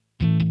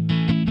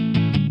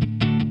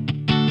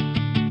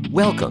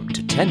Welcome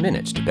to 10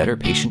 Minutes to Better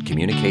Patient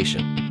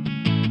Communication.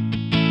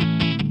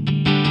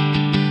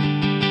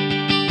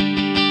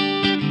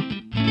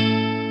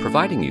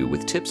 Providing you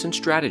with tips and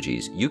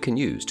strategies you can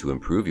use to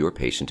improve your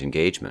patient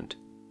engagement.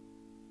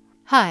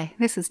 Hi,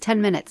 this is 10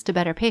 Minutes to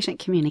Better Patient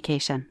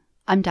Communication.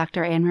 I'm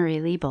Dr. Anne-Marie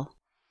Liebel.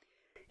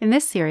 In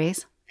this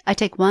series, I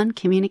take one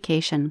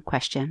communication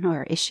question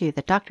or issue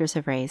that doctors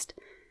have raised,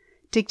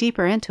 dig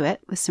deeper into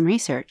it with some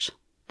research,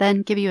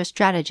 then give you a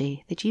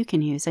strategy that you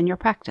can use in your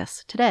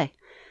practice today.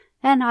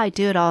 And I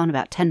do it all in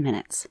about 10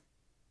 minutes.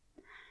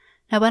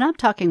 Now, when I'm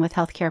talking with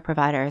healthcare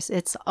providers,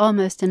 it's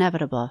almost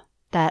inevitable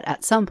that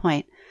at some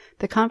point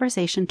the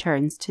conversation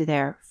turns to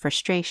their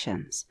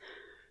frustrations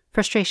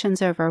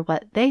over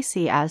what they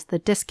see as the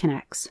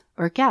disconnects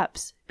or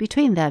gaps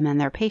between them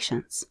and their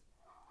patients,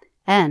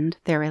 and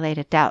their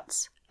related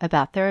doubts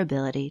about their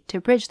ability to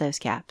bridge those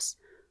gaps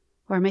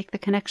or make the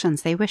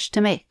connections they wish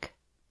to make.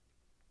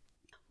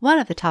 One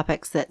of the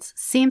topics that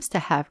seems to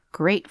have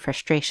great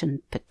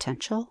frustration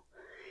potential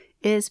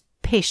is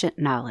patient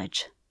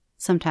knowledge,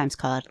 sometimes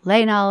called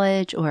lay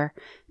knowledge or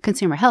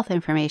consumer health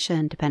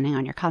information, depending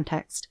on your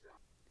context.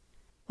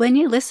 When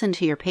you listen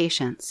to your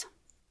patients,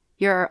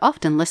 you're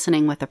often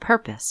listening with a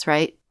purpose,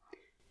 right?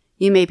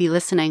 You may be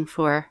listening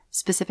for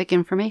specific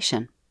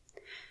information.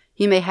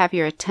 You may have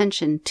your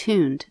attention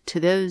tuned to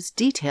those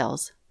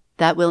details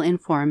that will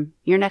inform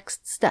your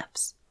next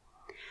steps.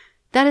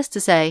 That is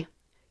to say,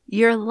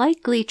 you're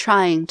likely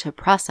trying to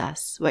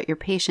process what your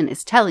patient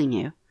is telling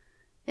you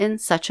in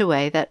such a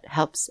way that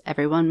helps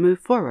everyone move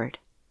forward.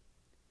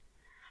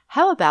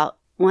 How about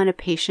when a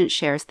patient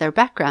shares their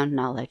background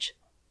knowledge?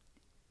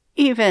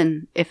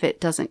 Even if it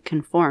doesn't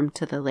conform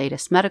to the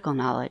latest medical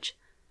knowledge,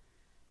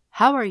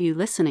 how are you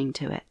listening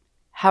to it?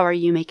 How are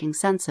you making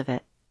sense of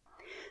it?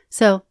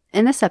 So,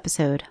 in this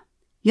episode,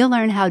 you'll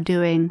learn how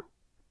doing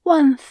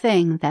one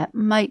thing that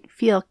might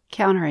feel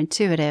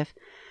counterintuitive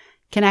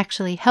can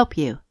actually help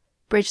you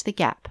bridge the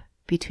gap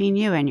between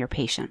you and your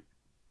patient.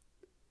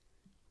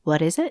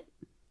 What is it?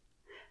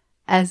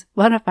 As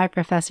one of my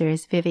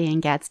professors,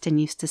 Vivian Gadsden,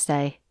 used to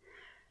say,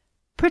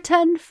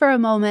 pretend for a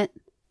moment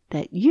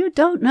that you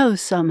don't know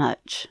so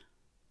much.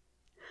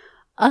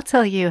 I'll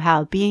tell you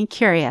how being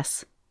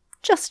curious,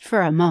 just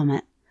for a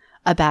moment,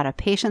 about a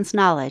patient's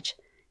knowledge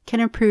can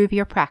improve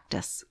your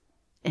practice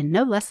in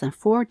no less than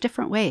 4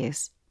 different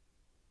ways.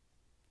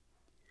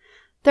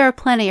 There are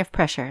plenty of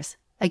pressures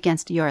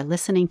against your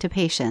listening to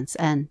patients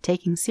and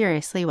taking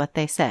seriously what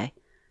they say.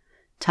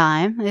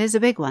 Time is a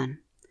big one.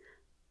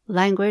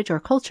 Language or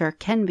culture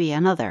can be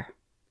another.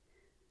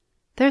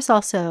 There's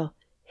also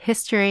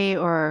history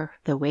or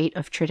the weight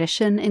of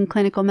tradition in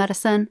clinical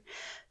medicine,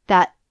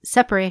 that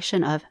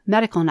separation of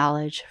medical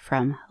knowledge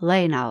from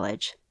lay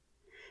knowledge.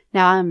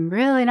 Now, I'm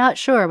really not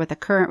sure what the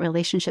current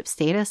relationship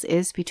status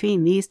is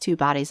between these two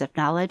bodies of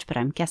knowledge, but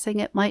I'm guessing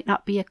it might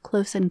not be a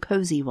close and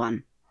cozy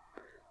one.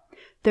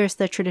 There's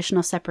the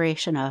traditional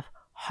separation of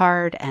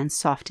hard and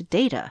soft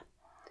data,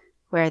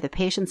 where the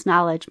patient's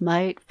knowledge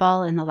might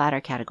fall in the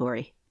latter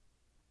category.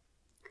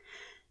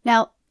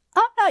 Now,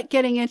 I'm not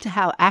getting into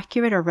how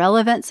accurate or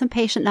relevant some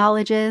patient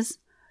knowledge is,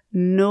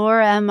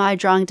 nor am I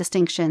drawing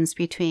distinctions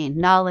between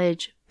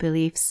knowledge,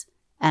 beliefs,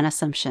 and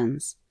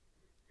assumptions.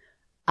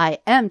 I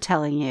am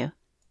telling you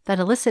that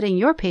eliciting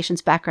your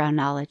patient's background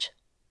knowledge,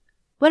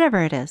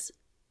 whatever it is,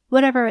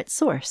 whatever its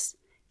source,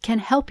 can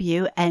help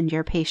you and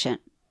your patient.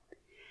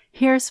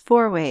 Here's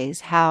 4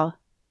 ways how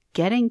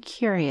getting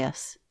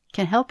curious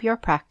can help your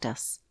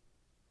practice.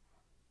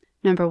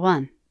 Number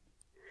 1.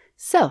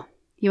 So,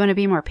 you want to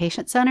be more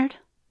patient-centered?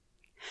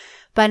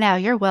 By now,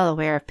 you're well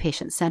aware of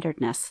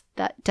patient-centeredness,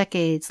 that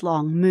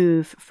decades-long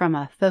move from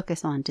a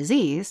focus on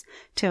disease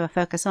to a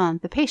focus on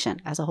the patient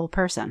as a whole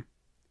person.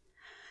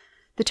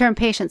 The term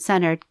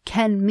patient-centered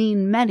can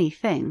mean many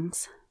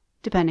things,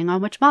 depending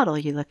on which model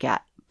you look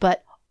at,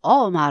 but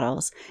all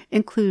models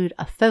include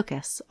a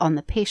focus on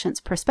the patient's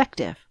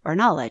perspective or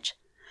knowledge.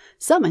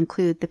 Some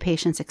include the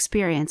patient's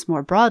experience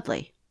more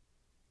broadly.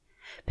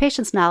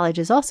 Patient's knowledge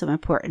is also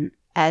important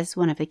as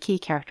one of the key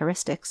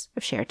characteristics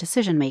of shared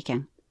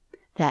decision-making,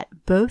 that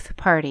both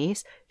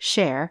parties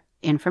share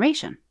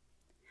information.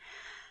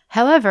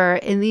 However,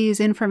 in these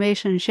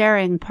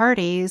information-sharing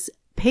parties,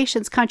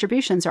 patients'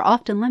 contributions are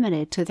often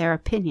limited to their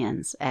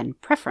opinions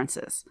and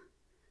preferences.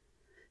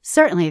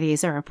 Certainly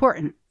these are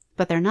important,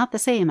 but they're not the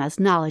same as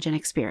knowledge and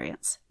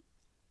experience.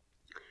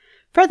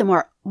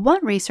 Furthermore,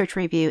 one research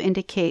review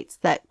indicates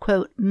that,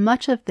 quote,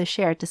 much of the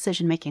shared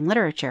decision-making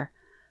literature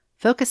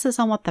focuses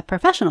on what the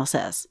professional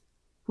says,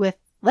 with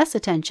less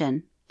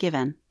attention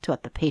given to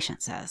what the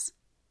patient says.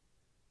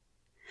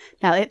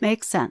 Now, it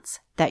makes sense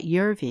that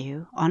your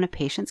view on a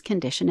patient's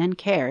condition and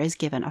care is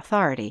given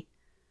authority,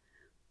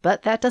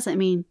 but that doesn't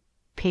mean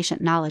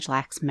patient knowledge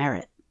lacks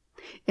merit.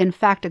 In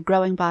fact, a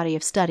growing body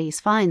of studies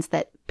finds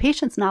that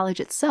patient's knowledge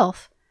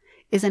itself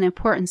is an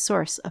important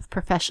source of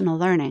professional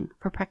learning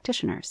for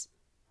practitioners,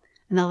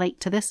 and the link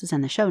to this is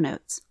in the show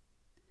notes.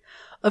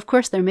 Of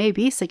course, there may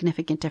be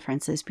significant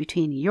differences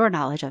between your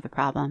knowledge of the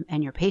problem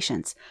and your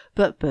patient's,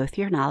 but both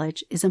your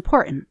knowledge is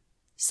important.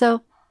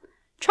 So,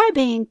 try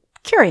being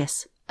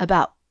curious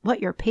about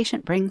what your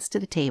patient brings to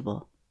the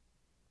table.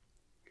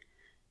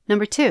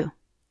 Number 2,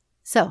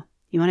 so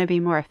you want to be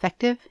more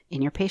effective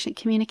in your patient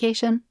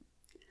communication?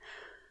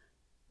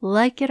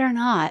 Like it or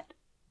not,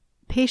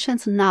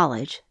 patients'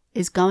 knowledge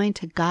is going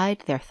to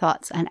guide their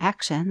thoughts and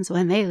actions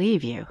when they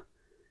leave you.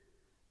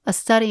 A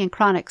study in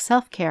chronic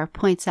self-care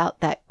points out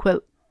that,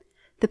 quote,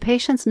 the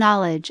patient's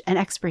knowledge and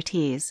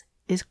expertise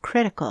is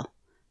critical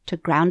to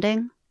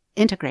grounding,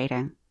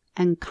 integrating,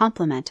 and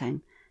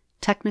complementing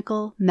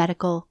technical,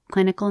 medical,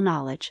 clinical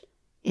knowledge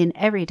in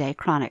everyday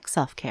chronic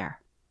self-care.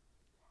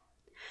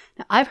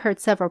 Now, I've heard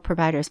several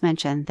providers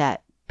mention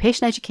that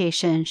patient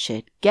education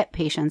should get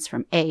patients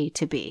from A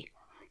to B.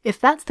 If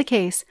that's the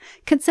case,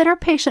 consider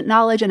patient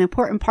knowledge an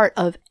important part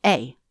of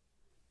A.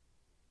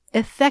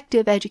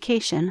 Effective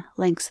education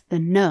links the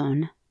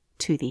known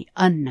to the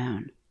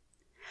unknown.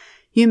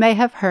 You may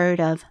have heard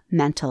of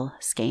mental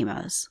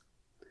schemas,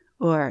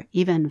 or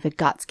even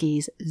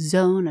Vygotsky's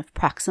zone of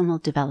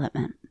proximal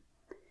development.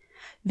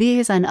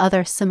 These and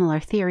other similar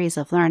theories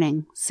of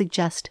learning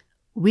suggest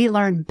we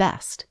learn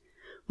best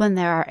when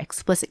there are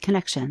explicit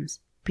connections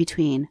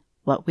between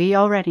what we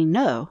already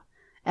know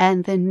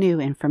and the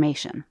new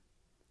information.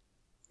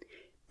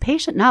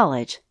 Patient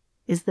knowledge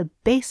is the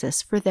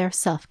basis for their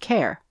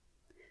self-care,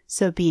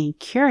 so being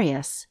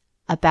curious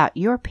about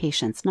your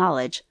patient's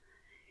knowledge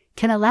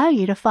can allow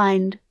you to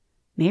find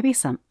maybe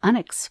some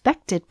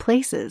unexpected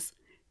places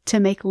to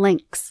make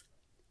links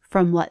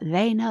from what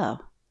they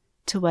know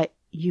to what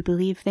you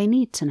believe they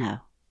need to know.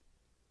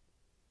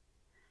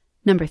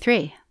 Number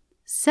 3,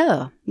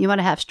 so you want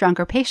to have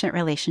stronger patient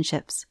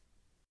relationships.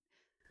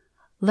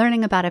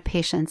 Learning about a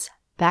patient's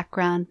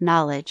background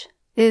knowledge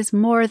is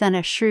more than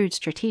a shrewd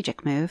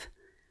strategic move.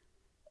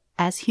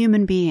 As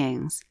human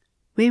beings,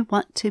 we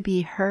want to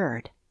be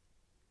heard.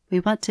 We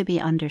want to be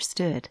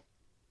understood.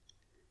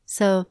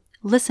 So,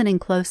 listening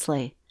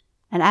closely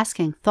and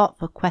asking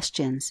thoughtful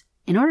questions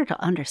in order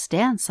to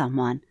understand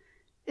someone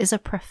is a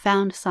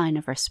profound sign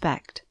of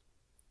respect.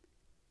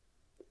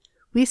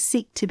 We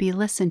seek to be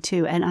listened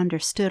to and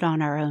understood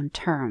on our own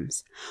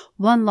terms.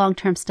 One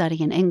long-term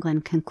study in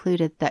England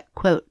concluded that,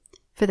 quote,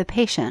 for the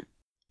patient,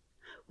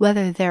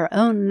 whether their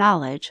own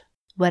knowledge,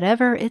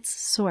 whatever its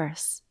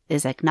source,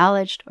 is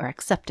acknowledged or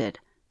accepted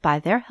by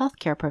their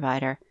healthcare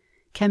provider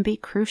can be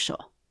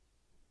crucial.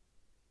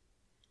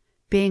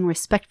 Being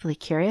respectfully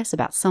curious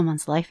about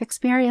someone's life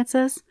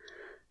experiences,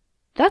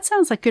 that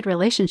sounds like good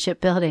relationship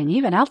building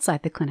even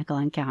outside the clinical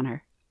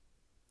encounter.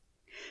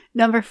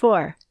 Number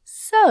 4,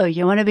 so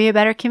you want to be a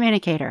better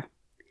communicator.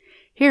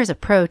 Here's a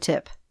pro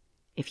tip.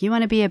 If you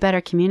want to be a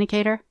better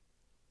communicator,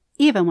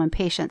 even when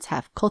patients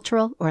have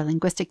cultural or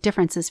linguistic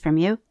differences from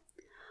you,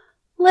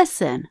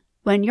 listen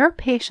when your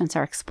patients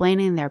are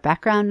explaining their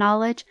background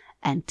knowledge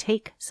and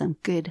take some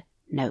good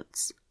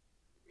notes.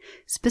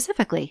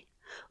 Specifically,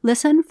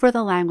 listen for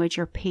the language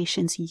your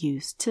patients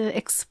use to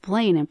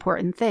explain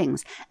important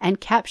things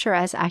and capture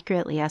as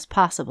accurately as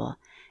possible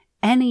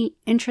any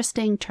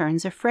interesting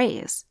turns of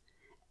phrase,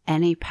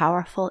 any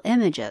powerful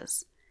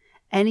images,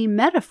 any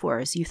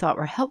metaphors you thought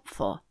were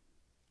helpful,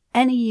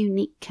 any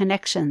unique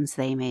connections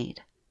they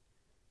made.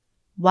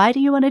 Why do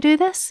you want to do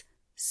this?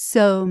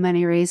 So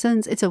many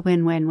reasons. It's a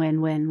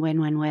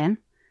win-win-win-win-win-win-win.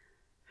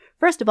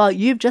 First of all,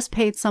 you've just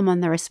paid someone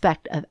the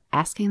respect of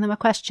asking them a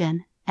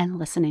question and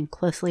listening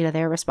closely to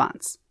their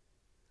response.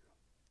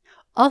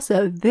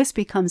 Also, this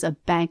becomes a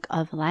bank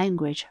of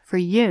language for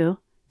you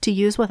to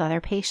use with other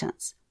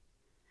patients.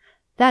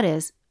 That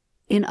is,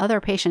 in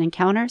other patient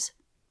encounters,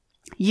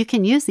 you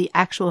can use the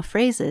actual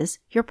phrases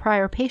your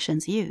prior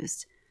patients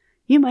used.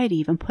 You might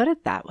even put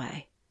it that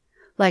way.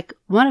 Like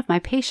one of my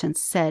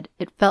patients said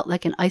it felt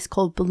like an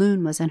ice-cold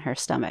balloon was in her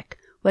stomach.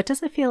 What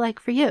does it feel like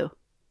for you?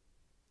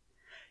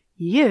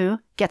 You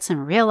get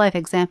some real-life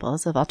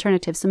examples of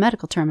alternatives to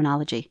medical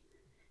terminology.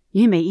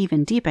 You may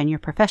even deepen your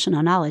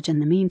professional knowledge in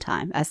the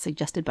meantime, as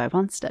suggested by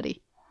one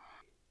study.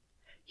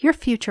 Your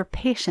future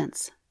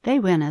patients, they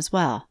win as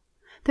well.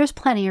 There's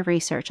plenty of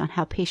research on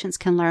how patients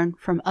can learn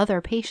from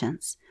other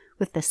patients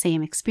with the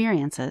same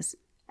experiences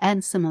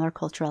and similar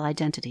cultural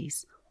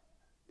identities.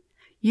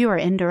 You are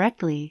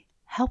indirectly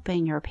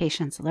helping your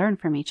patients learn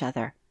from each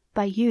other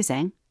by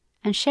using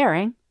and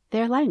sharing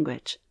their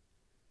language.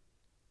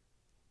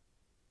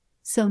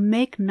 So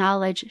make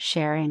knowledge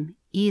sharing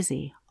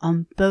easy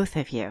on both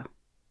of you.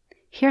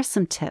 Here's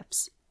some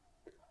tips.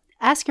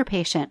 Ask your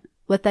patient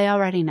what they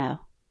already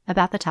know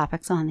about the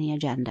topics on the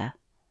agenda.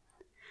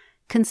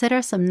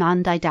 Consider some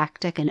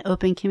non-didactic and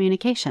open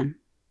communication.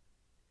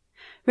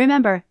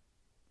 Remember,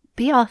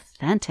 be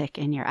authentic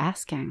in your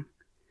asking.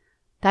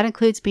 That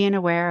includes being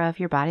aware of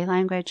your body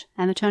language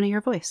and the tone of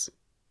your voice.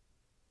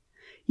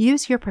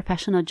 Use your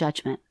professional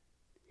judgment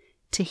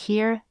to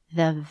hear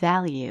the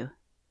value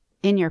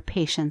in your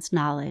patient's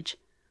knowledge,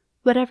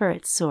 whatever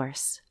its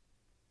source.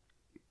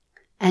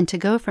 And to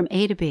go from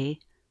A to B,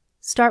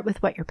 start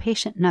with what your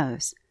patient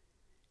knows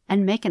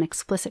and make an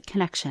explicit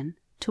connection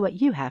to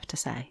what you have to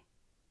say.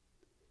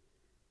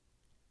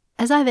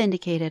 As I've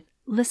indicated,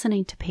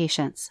 listening to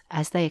patients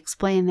as they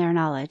explain their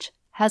knowledge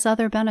has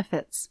other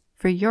benefits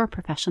for your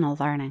professional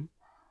learning.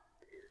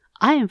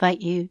 I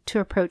invite you to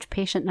approach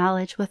patient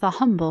knowledge with a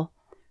humble,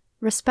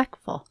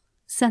 respectful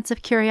sense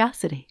of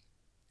curiosity.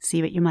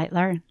 See what you might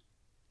learn.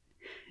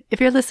 If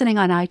you're listening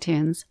on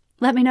iTunes,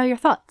 let me know your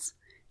thoughts.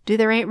 Do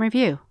the rate and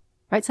review.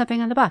 Write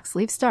something on the box.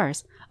 Leave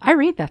stars. I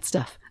read that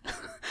stuff.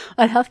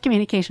 On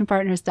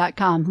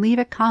healthcommunicationpartners.com, leave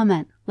a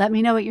comment. Let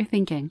me know what you're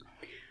thinking.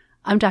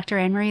 I'm Dr.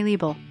 Anne-Marie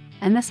Liebel,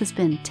 and this has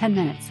been 10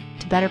 Minutes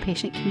to Better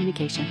Patient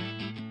Communication.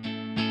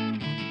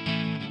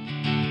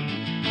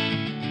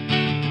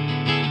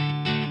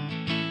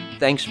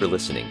 Thanks for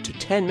listening to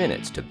 10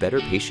 Minutes to Better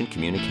Patient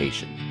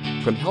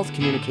Communication from Health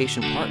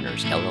Communication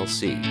Partners,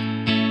 LLC.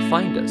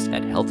 Find us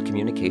at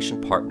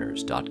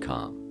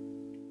healthcommunicationpartners.com.